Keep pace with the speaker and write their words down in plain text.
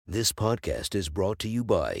This podcast is brought to you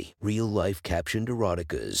by Real Life Captioned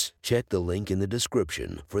Eroticas. Check the link in the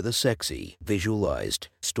description for the sexy, visualized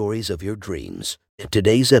stories of your dreams.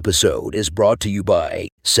 Today's episode is brought to you by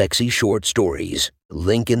Sexy Short Stories.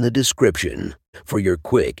 Link in the description for your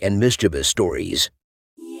quick and mischievous stories.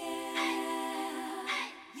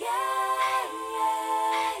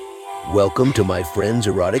 Welcome to my friend's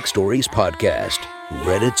Erotic Stories podcast,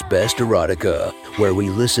 Reddit's Best Erotica, where we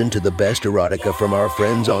listen to the best erotica from our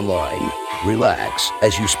friends online. Relax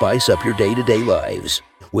as you spice up your day-to-day lives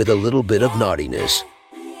with a little bit of naughtiness.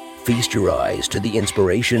 Feast your eyes to the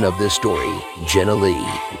inspiration of this story, Jenna Lee.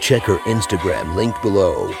 Check her Instagram linked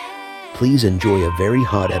below. Please enjoy a very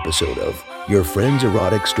hot episode of Your Friend's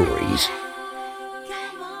Erotic Stories.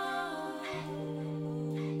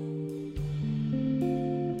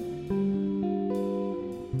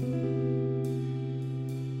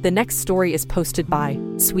 The next story is posted by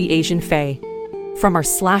Sweet Asian Faye. From our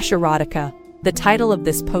 /erotica, the title of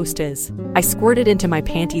this post is, I squirted into my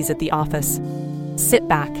panties at the office. Sit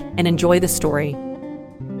back and enjoy the story.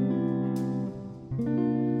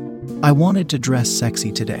 I wanted to dress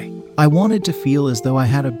sexy today. I wanted to feel as though I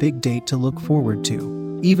had a big date to look forward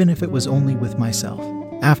to, even if it was only with myself.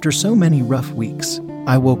 After so many rough weeks,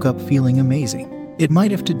 I woke up feeling amazing. It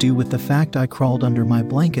might have to do with the fact I crawled under my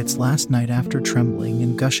blankets last night after trembling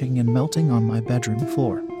and gushing and melting on my bedroom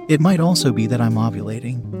floor. It might also be that I'm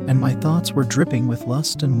ovulating, and my thoughts were dripping with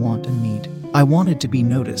lust and want and need. I wanted to be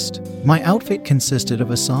noticed. My outfit consisted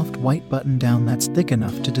of a soft white button-down that's thick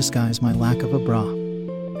enough to disguise my lack of a bra,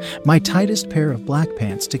 my tightest pair of black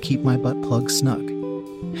pants to keep my butt plug snug,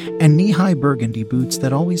 and knee-high burgundy boots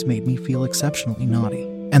that always made me feel exceptionally naughty,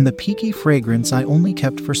 and the peaky fragrance I only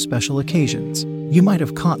kept for special occasions. You might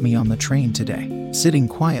have caught me on the train today, sitting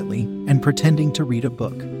quietly and pretending to read a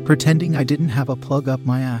book, pretending I didn't have a plug up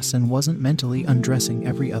my ass and wasn't mentally undressing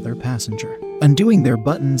every other passenger, undoing their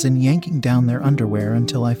buttons and yanking down their underwear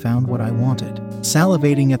until I found what I wanted,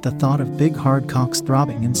 salivating at the thought of big hard cocks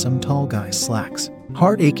throbbing in some tall guy's slacks,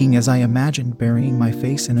 heart aching as I imagined burying my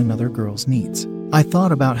face in another girl's needs. I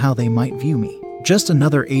thought about how they might view me, just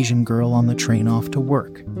another Asian girl on the train off to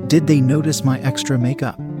work. Did they notice my extra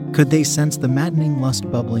makeup? Could they sense the maddening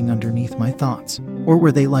lust bubbling underneath my thoughts? Or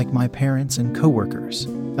were they like my parents and coworkers,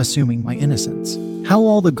 assuming my innocence? How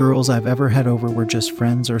all the girls I've ever had over were just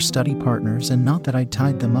friends or study partners, and not that I'd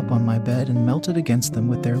tied them up on my bed and melted against them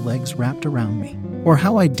with their legs wrapped around me. Or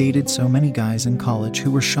how I dated so many guys in college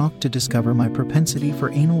who were shocked to discover my propensity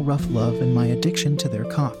for anal rough love and my addiction to their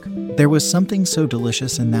cock. There was something so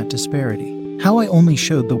delicious in that disparity. How I only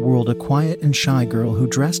showed the world a quiet and shy girl who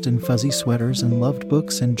dressed in fuzzy sweaters and loved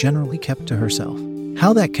books and generally kept to herself.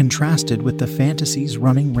 How that contrasted with the fantasies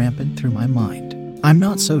running rampant through my mind. I'm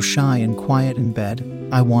not so shy and quiet in bed,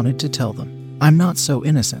 I wanted to tell them. I'm not so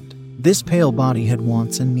innocent. This pale body had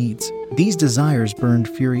wants and needs. These desires burned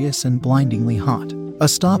furious and blindingly hot. A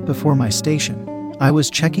stop before my station. I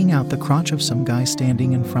was checking out the crotch of some guy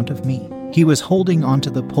standing in front of me. He was holding onto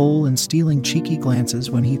the pole and stealing cheeky glances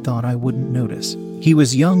when he thought I wouldn't notice. He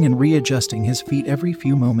was young and readjusting his feet every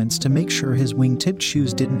few moments to make sure his wing-tipped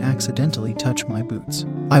shoes didn't accidentally touch my boots.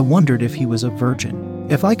 I wondered if he was a virgin,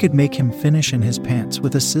 if I could make him finish in his pants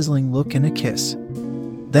with a sizzling look and a kiss,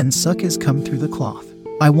 then suck his cum through the cloth.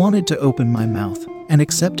 I wanted to open my mouth and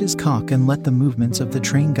accept his cock and let the movements of the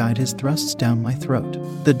train guide his thrusts down my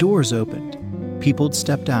throat. The doors opened. People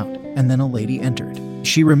stepped out, and then a lady entered.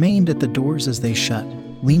 She remained at the doors as they shut,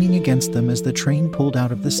 leaning against them as the train pulled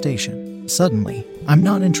out of the station. Suddenly, I'm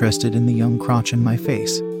not interested in the young crotch in my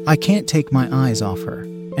face. I can't take my eyes off her,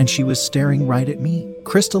 and she was staring right at me,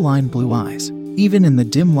 crystalline blue eyes. Even in the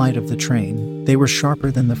dim light of the train, they were sharper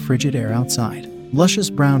than the frigid air outside. Luscious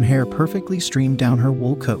brown hair perfectly streamed down her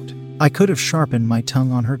wool coat. I could have sharpened my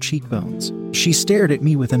tongue on her cheekbones. She stared at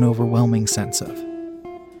me with an overwhelming sense of,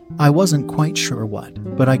 I wasn't quite sure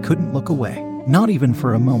what, but I couldn't look away. Not even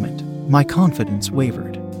for a moment. My confidence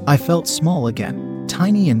wavered. I felt small again,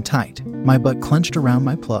 tiny and tight, my butt clenched around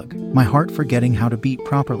my plug, my heart forgetting how to beat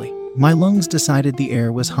properly. My lungs decided the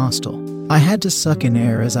air was hostile. I had to suck in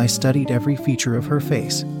air as I studied every feature of her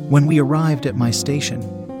face. When we arrived at my station,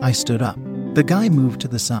 I stood up. The guy moved to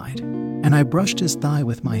the side, and I brushed his thigh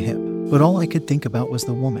with my hip, but all I could think about was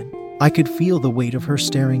the woman. I could feel the weight of her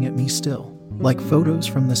staring at me still, like photos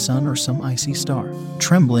from the sun or some icy star.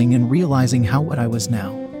 Trembling and realizing how wet I was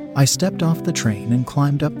now, I stepped off the train and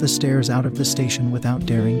climbed up the stairs out of the station without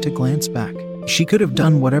daring to glance back. She could have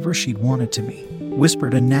done whatever she'd wanted to me,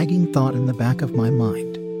 whispered a nagging thought in the back of my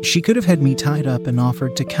mind. She could have had me tied up and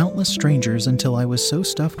offered to countless strangers until I was so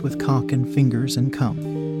stuffed with cock and fingers and cum.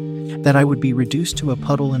 that I would be reduced to a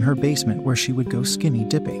puddle in her basement where she would go skinny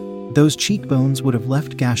dipping. Those cheekbones would have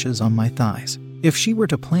left gashes on my thighs if she were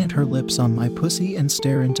to plant her lips on my pussy and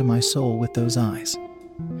stare into my soul with those eyes.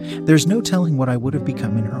 There's no telling what I would have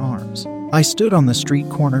become in her arms. I stood on the street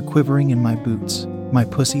corner quivering in my boots, my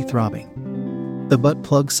pussy throbbing. The butt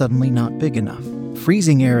plug suddenly not big enough.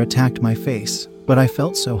 Freezing air attacked my face, but I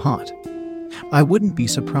felt so hot. I wouldn't be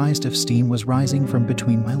surprised if steam was rising from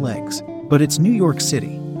between my legs. But it's New York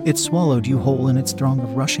City. It swallowed you whole in its throng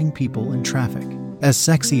of rushing people and traffic. As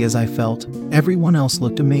sexy as I felt, everyone else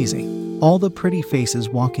looked amazing. All the pretty faces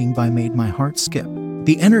walking by made my heart skip.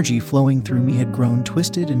 The energy flowing through me had grown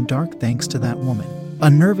twisted and dark thanks to that woman. A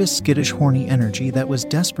nervous, skittish, horny energy that was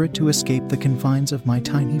desperate to escape the confines of my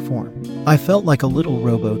tiny form. I felt like a little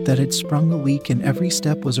rowboat that had sprung a leak, and every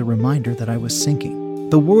step was a reminder that I was sinking.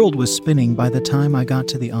 The world was spinning by the time I got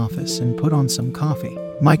to the office and put on some coffee.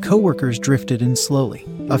 My coworkers drifted in slowly.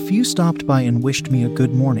 A few stopped by and wished me a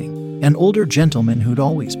good morning. An older gentleman who'd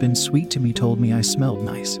always been sweet to me told me I smelled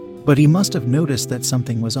nice. But he must have noticed that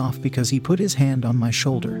something was off because he put his hand on my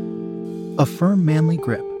shoulder. A firm, manly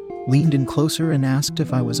grip. Leaned in closer and asked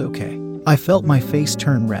if I was okay. I felt my face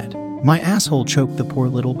turn red. My asshole choked the poor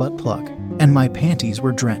little butt plug, and my panties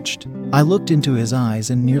were drenched. I looked into his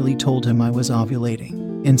eyes and nearly told him I was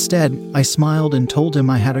ovulating. Instead, I smiled and told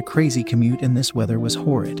him I had a crazy commute and this weather was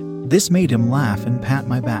horrid. This made him laugh and pat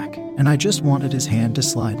my back, and I just wanted his hand to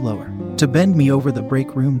slide lower, to bend me over the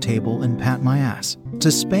break room table and pat my ass,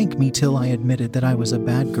 to spank me till I admitted that I was a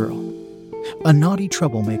bad girl. A naughty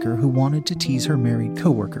troublemaker who wanted to tease her married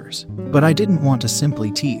coworkers. But I didn't want to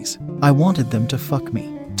simply tease. I wanted them to fuck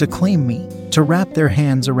me, to claim me, to wrap their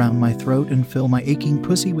hands around my throat and fill my aching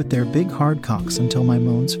pussy with their big hard cocks until my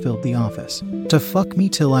moans filled the office. To fuck me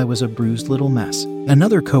till I was a bruised little mess.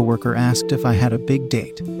 Another coworker asked if I had a big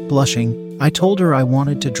date. Blushing, I told her I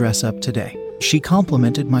wanted to dress up today. She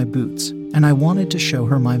complimented my boots, and I wanted to show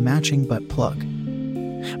her my matching butt plug.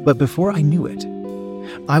 But before I knew it,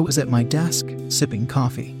 I was at my desk, sipping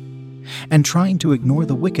coffee, and trying to ignore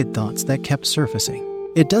the wicked thoughts that kept surfacing.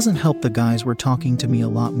 It doesn't help the guys were talking to me a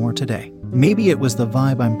lot more today. Maybe it was the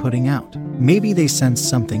vibe I'm putting out. Maybe they sensed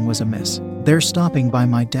something was amiss. They're stopping by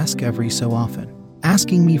my desk every so often,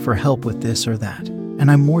 asking me for help with this or that,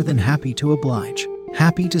 and I'm more than happy to oblige,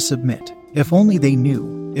 happy to submit. If only they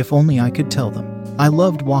knew, if only I could tell them. I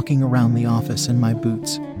loved walking around the office in my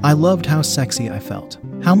boots. I loved how sexy I felt,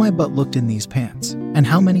 how my butt looked in these pants, and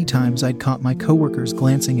how many times I'd caught my coworkers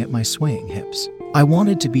glancing at my swaying hips. I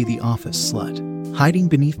wanted to be the office slut, hiding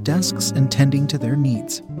beneath desks and tending to their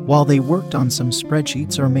needs, while they worked on some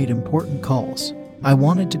spreadsheets or made important calls. I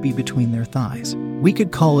wanted to be between their thighs. We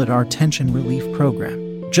could call it our tension relief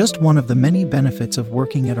program. Just one of the many benefits of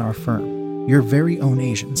working at our firm. Your very own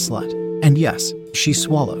Asian slut. And yes, she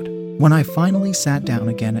swallowed. When I finally sat down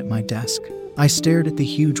again at my desk, I stared at the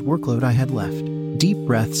huge workload I had left. Deep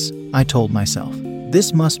breaths, I told myself.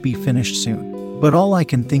 This must be finished soon. But all I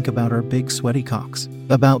can think about are big sweaty cocks.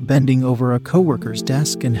 About bending over a coworker's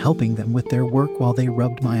desk and helping them with their work while they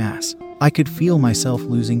rubbed my ass. I could feel myself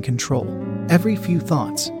losing control. Every few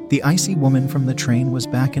thoughts, the icy woman from the train was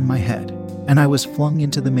back in my head, and I was flung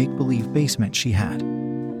into the make-believe basement she had.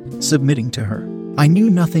 Submitting to her. I knew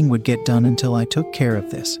nothing would get done until I took care of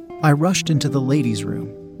this. I rushed into the ladies'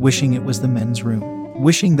 room, wishing it was the men's room,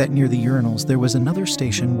 wishing that near the urinals there was another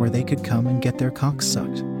station where they could come and get their cocks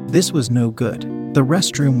sucked. This was no good. The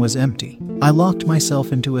restroom was empty. I locked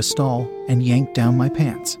myself into a stall and yanked down my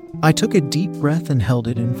pants. I took a deep breath and held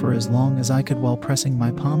it in for as long as I could while pressing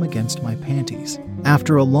my palm against my panties.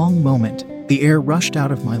 After a long moment, the air rushed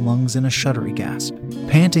out of my lungs in a shuddery gasp,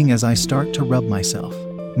 panting as I start to rub myself,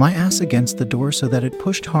 my ass against the door so that it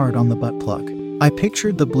pushed hard on the butt plug. I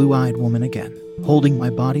pictured the blue-eyed woman again, holding my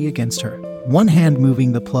body against her, one hand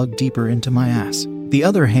moving the plug deeper into my ass, the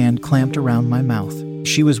other hand clamped around my mouth.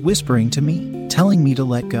 She was whispering to me, telling me to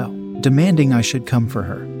let go, demanding I should come for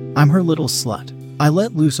her. I'm her little slut. I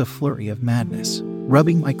let loose a flurry of madness,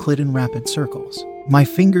 rubbing my clit in rapid circles. My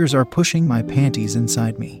fingers are pushing my panties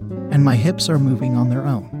inside me, and my hips are moving on their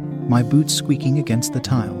own, my boots squeaking against the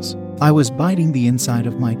tiles. I was biting the inside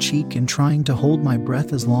of my cheek and trying to hold my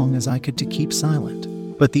breath as long as I could to keep silent.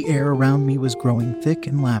 But the air around me was growing thick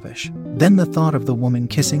and lavish. Then the thought of the woman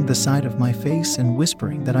kissing the side of my face and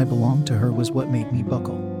whispering that I belonged to her was what made me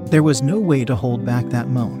buckle. There was no way to hold back that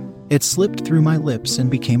moan. It slipped through my lips and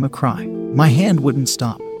became a cry. My hand wouldn't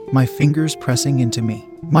stop, my fingers pressing into me,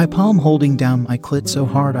 my palm holding down my clit so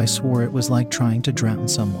hard I swore it was like trying to drown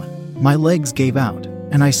someone. My legs gave out,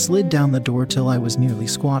 and I slid down the door till I was nearly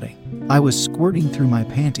squatting. I was squirting through my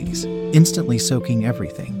panties, instantly soaking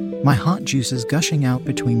everything. my hot juices gushing out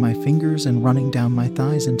between my fingers and running down my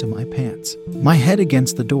thighs into my pants. My head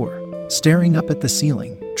against the door, staring up at the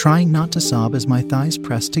ceiling, trying not to sob as my thighs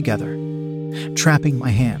pressed together, trapping my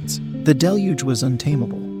hands. The deluge was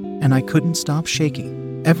untamable, and I couldn't stop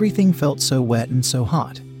shaking. Everything felt so wet and so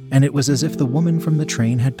hot, and it was as if the woman from the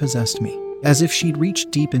train had possessed me, as if she'd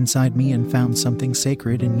reached deep inside me and found something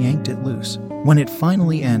sacred and yanked it loose. When it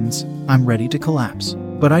finally ends, I'm ready to collapse,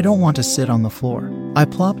 but I don't want to sit on the floor. I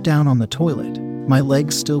plop down on the toilet, my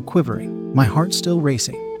legs still quivering, my heart still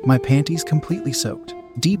racing, my panties completely soaked.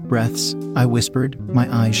 Deep breaths, I whispered,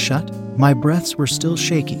 my eyes shut. My breaths were still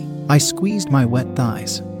shaky. I squeezed my wet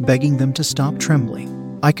thighs, begging them to stop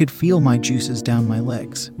trembling. I could feel my juices down my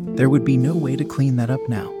legs. There would be no way to clean that up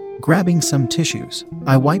now. Grabbing some tissues,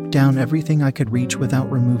 I wiped down everything I could reach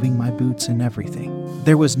without removing my boots and everything.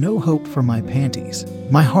 There was no hope for my panties.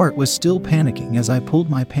 My heart was still panicking as I pulled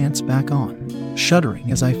my pants back on,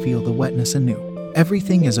 shuddering as I feel the wetness anew.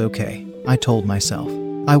 Everything is okay, I told myself.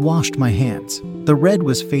 I washed my hands. The red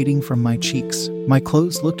was fading from my cheeks. My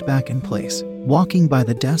clothes looked back in place, walking by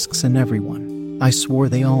the desks and everyone. I swore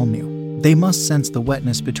they all knew. They must sense the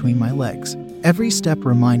wetness between my legs. Every step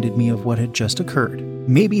reminded me of what had just occurred.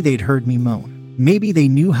 Maybe they'd heard me moan. Maybe they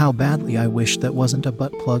knew how badly I wished that wasn't a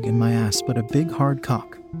butt plug in my ass but a big hard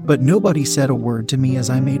cock. But nobody said a word to me as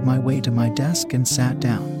I made my way to my desk and sat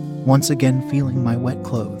down, once again feeling my wet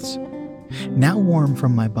clothes, now warm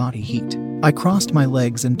from my body heat. I crossed my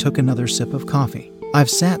legs and took another sip of coffee. I've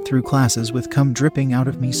sat through classes with cum dripping out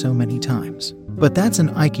of me so many times, but that's an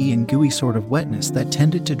icky and gooey sort of wetness that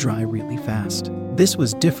tended to dry really fast. This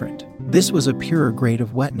was different. This was a purer grade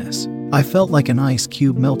of wetness. I felt like an ice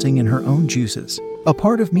cube melting in her own juices. A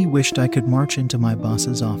part of me wished I could march into my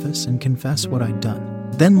boss's office and confess what I'd done,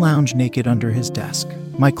 then lounge naked under his desk,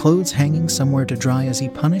 my clothes hanging somewhere to dry as he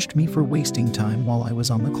punished me for wasting time while I was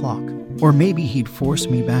on the clock. Or maybe he'd force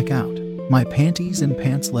me back out, my panties and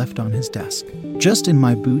pants left on his desk, just in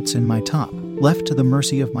my boots and my top, left to the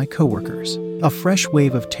mercy of my coworkers. A fresh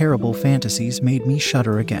wave of terrible fantasies made me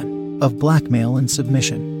shudder again, of blackmail and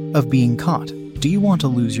submission, of being caught. Do you want to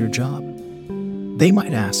lose your job? They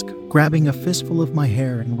might ask, grabbing a fistful of my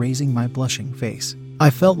hair and raising my blushing face. I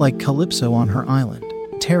felt like Calypso on her island,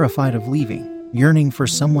 terrified of leaving, yearning for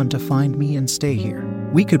someone to find me and stay here.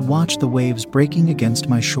 We could watch the waves breaking against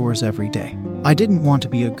my shores every day. I didn't want to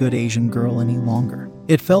be a good Asian girl any longer.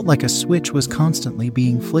 It felt like a switch was constantly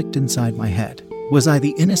being flicked inside my head. Was I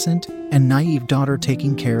the innocent and naive daughter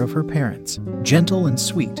taking care of her parents, gentle and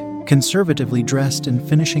sweet, conservatively dressed and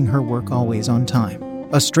finishing her work always on time?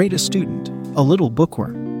 A straight A student, a little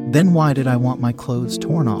bookworm. Then why did I want my clothes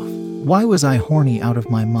torn off? Why was I horny out of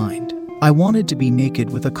my mind? I wanted to be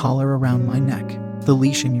naked with a collar around my neck, the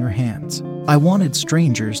leash in your hands. I wanted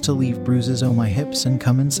strangers to leave bruises on my hips and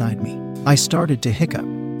come inside me. I started to hiccup.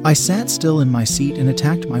 I sat still in my seat and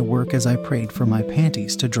attacked my work as I prayed for my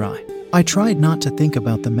panties to dry. I tried not to think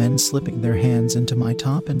about the men slipping their hands into my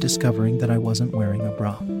top and discovering that I wasn't wearing a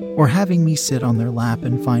bra, or having me sit on their lap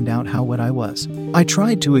and find out how wet I was. I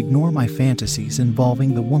tried to ignore my fantasies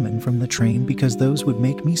involving the woman from the train because those would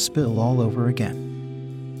make me spill all over again.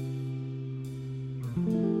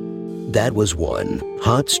 That was one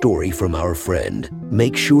hot story from our friend.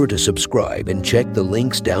 Make sure to subscribe and check the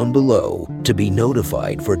links down below to be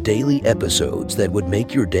notified for daily episodes that would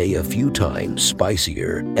make your day a few times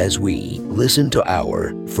spicier as we listen to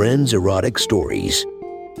our friends' erotic stories.